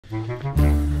Welcome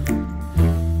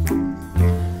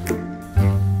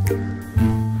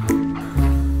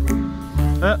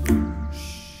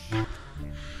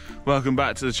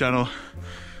back to the channel.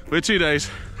 We're 2 days.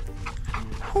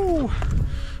 Whew,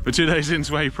 we're 2 days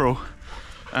into April,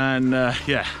 and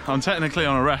yeah, I'm technically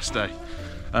on a rest day.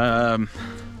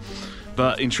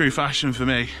 But in true fashion for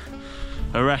me,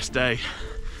 a rest day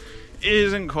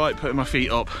isn't quite putting my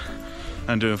feet up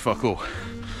and doing fuck all.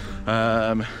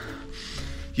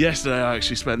 Yesterday I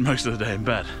actually spent most of the day in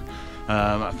bed.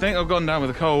 I think I've gone down with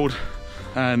a cold,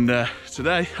 and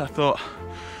today I thought,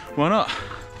 why not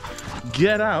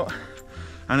get out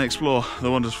and explore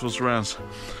the wonderful surrounds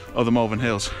of the Malvern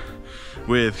Hills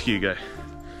with Hugo,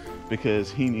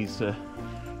 because he needs to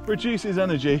reduce his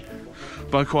energy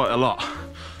by quite a lot.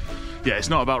 Yeah, it's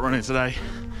not about running today,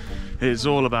 it's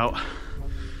all about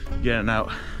getting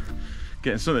out,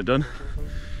 getting something done,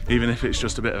 even if it's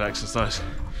just a bit of exercise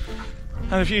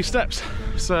and a few steps.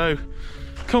 So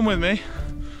come with me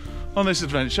on this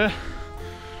adventure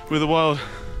with a wild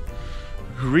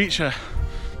creature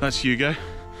that's Hugo,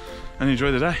 and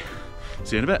enjoy the day.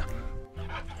 See you in a bit.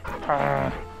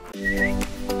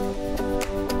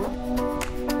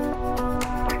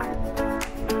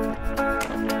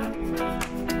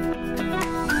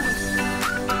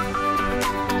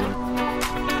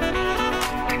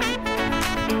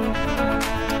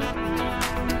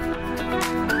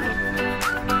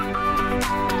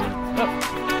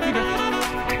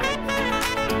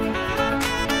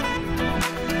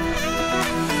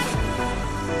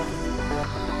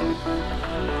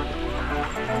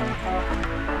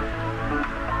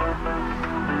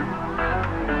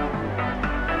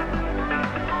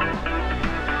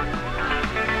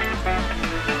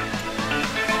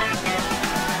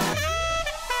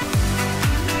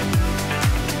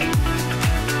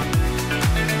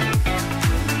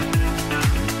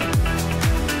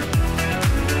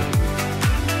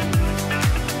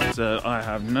 So I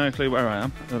have no clue where I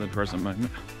am at the present moment,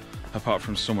 apart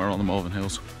from somewhere on the Malvern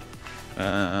Hills.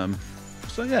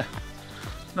 So yeah,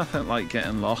 nothing like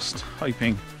getting lost.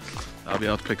 Hoping I'll be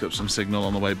able to pick up some signal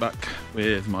on the way back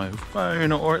with my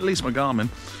phone, or at least my Garmin,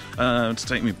 to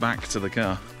take me back to the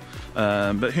car.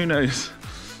 But who knows?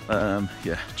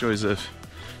 Yeah, joys of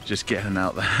just getting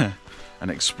out there and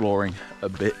exploring a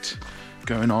bit,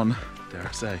 going on, dare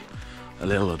I say, a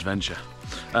little adventure.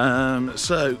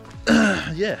 So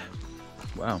yeah,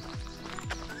 wow,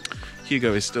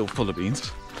 Hugo is still full of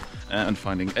beans and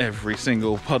finding every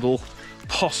single puddle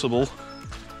possible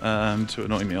to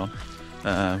annoy me on,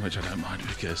 which I don't mind,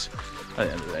 because at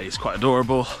the end of the day he's quite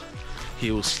adorable.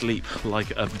 He will sleep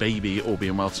like a baby, all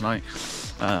being well tonight.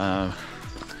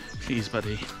 Please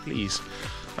buddy, please,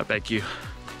 I beg you,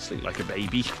 sleep like a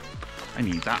baby. I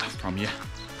need that from you.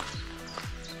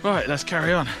 Right, let's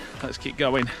carry on. Let's keep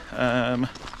going.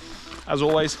 As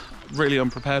always, really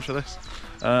unprepared for this.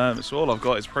 So all I've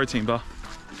got is a protein bar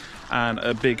and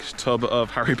a big tub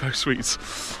of Haribo sweets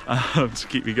to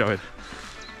keep me going.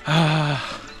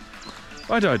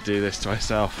 Why do I do this to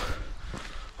myself?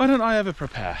 Why don't I ever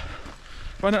prepare?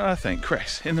 Why don't I think,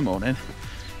 Chris, in the morning,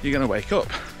 you're gonna wake up,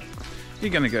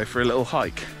 you're gonna go for a little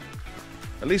hike.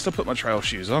 At least I'll put my trail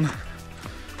shoes on.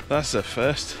 That's a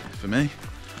first for me.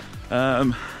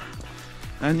 And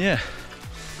yeah,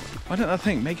 why don't I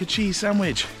think, make a cheese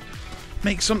sandwich,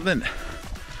 make something.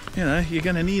 You know, you're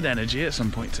gonna need energy at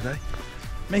some point today.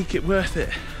 Make it worth it.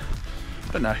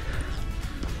 But no,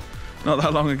 not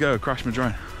that long ago I crashed my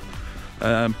drone.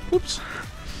 Whoops.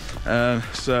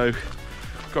 So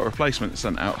got replacements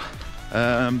sent out.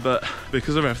 But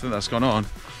because of everything that's gone on,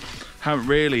 haven't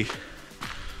really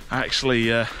actually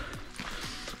had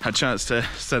a chance to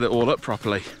set it all up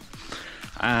properly.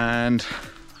 And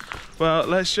well,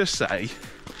 let's just say,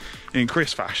 in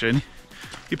Chris fashion,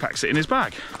 he packs it in his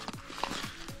bag.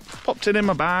 Popped it in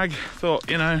my bag, thought,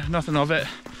 you know, nothing of it.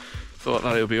 Thought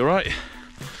that it'll be all right.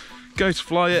 Go to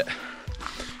fly it.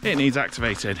 It needs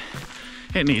activated.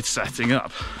 It needs setting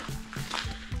up.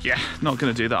 Yeah, not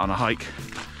gonna do that on a hike.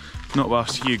 Not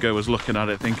whilst Hugo was looking at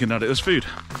it thinking that it was food.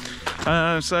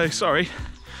 So sorry,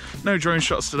 no drone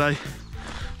shots today,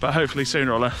 but hopefully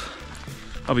sooner or later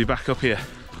I'll be back up here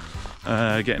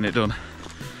getting it done,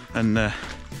 and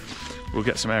we'll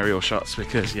get some aerial shots,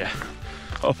 because yeah,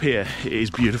 up here it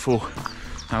is beautiful,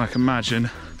 and I can imagine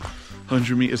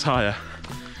 100 meters higher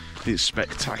it's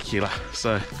spectacular.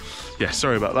 So yeah,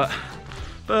 sorry about that,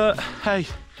 but hey,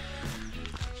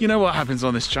 you know what happens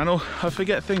on this channel, I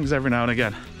forget things every now and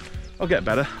again. I'll get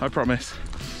better, I promise.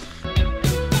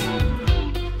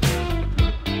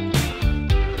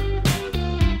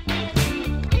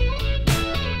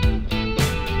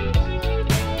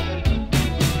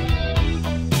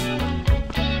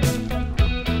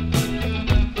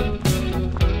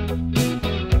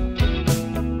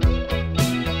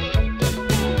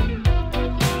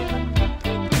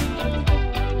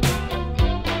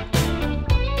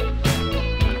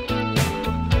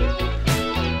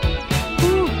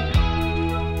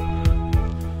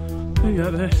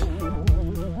 got this.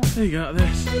 You got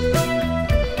this.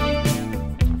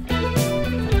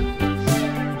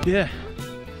 Yeah,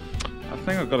 I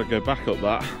think I've got to go back up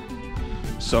that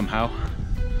somehow.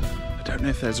 I don't know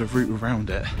if there's a route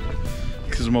around it,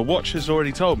 because my watch has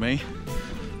already told me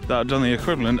that I've done the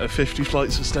equivalent of 50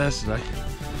 flights of stairs today.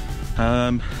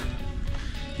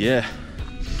 Yeah,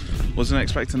 wasn't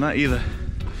expecting that either.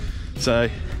 So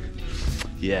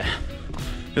yeah,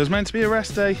 it was meant to be a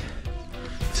rest day.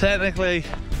 Technically,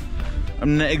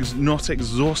 I'm not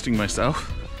exhausting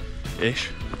myself,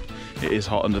 ish. It is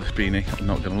hot under this beanie, I'm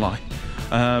not gonna lie.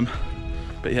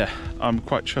 But yeah, I'm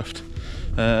quite chuffed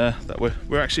that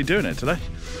we're actually doing it today.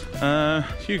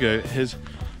 Hugo has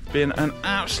been an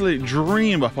absolute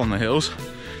dream up on the hills.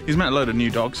 He's met a load of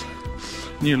new dogs,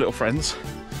 new little friends,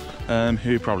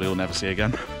 who probably will never see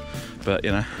again. But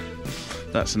you know,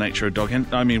 that's the nature of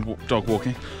dog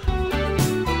walking.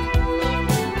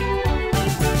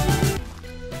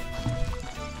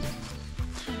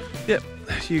 Yep,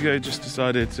 Hugo just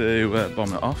decided to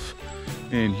bomb it off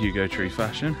in Hugo tree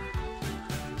fashion.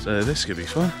 So this could be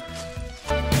fun.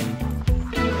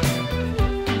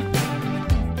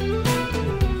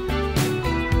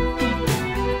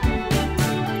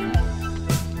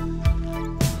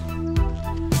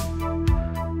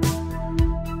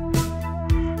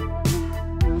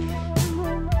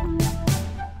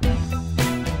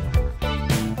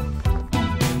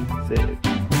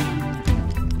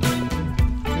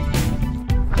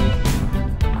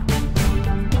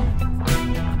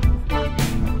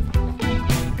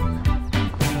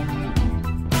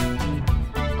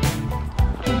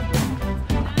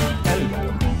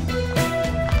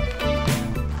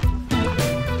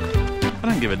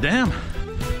 I don't give a damn.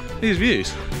 These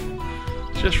views,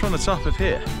 just from the top of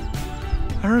here,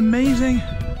 are amazing.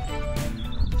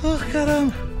 Look at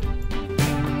them.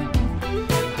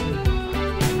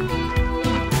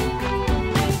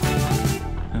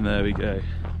 And there we go.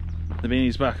 The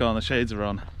beanie's back on, the shades are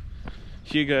on.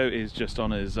 Hugo is just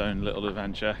on his own little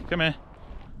adventure. Come here.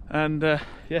 And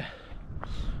yeah,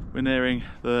 we're nearing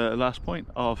the last point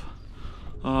of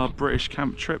our British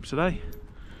camp trip today.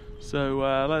 So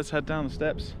let's head down the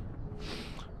steps,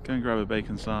 go and grab a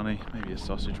bacon sarnie, maybe a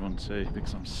sausage one too,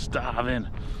 because I'm starving,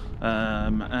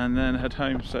 and then head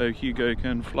home so Hugo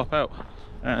can flop out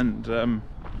and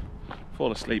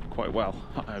fall asleep quite well,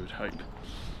 I would hope.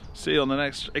 See you on the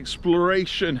next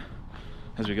exploration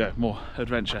as we go more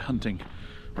adventure hunting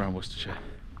around Worcestershire.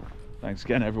 Thanks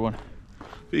again everyone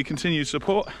for your continued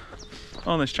support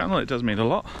on this channel, it does mean a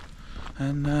lot,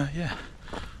 and yeah,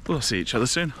 we'll see each other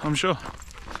soon, I'm sure.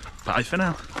 Bye for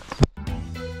now.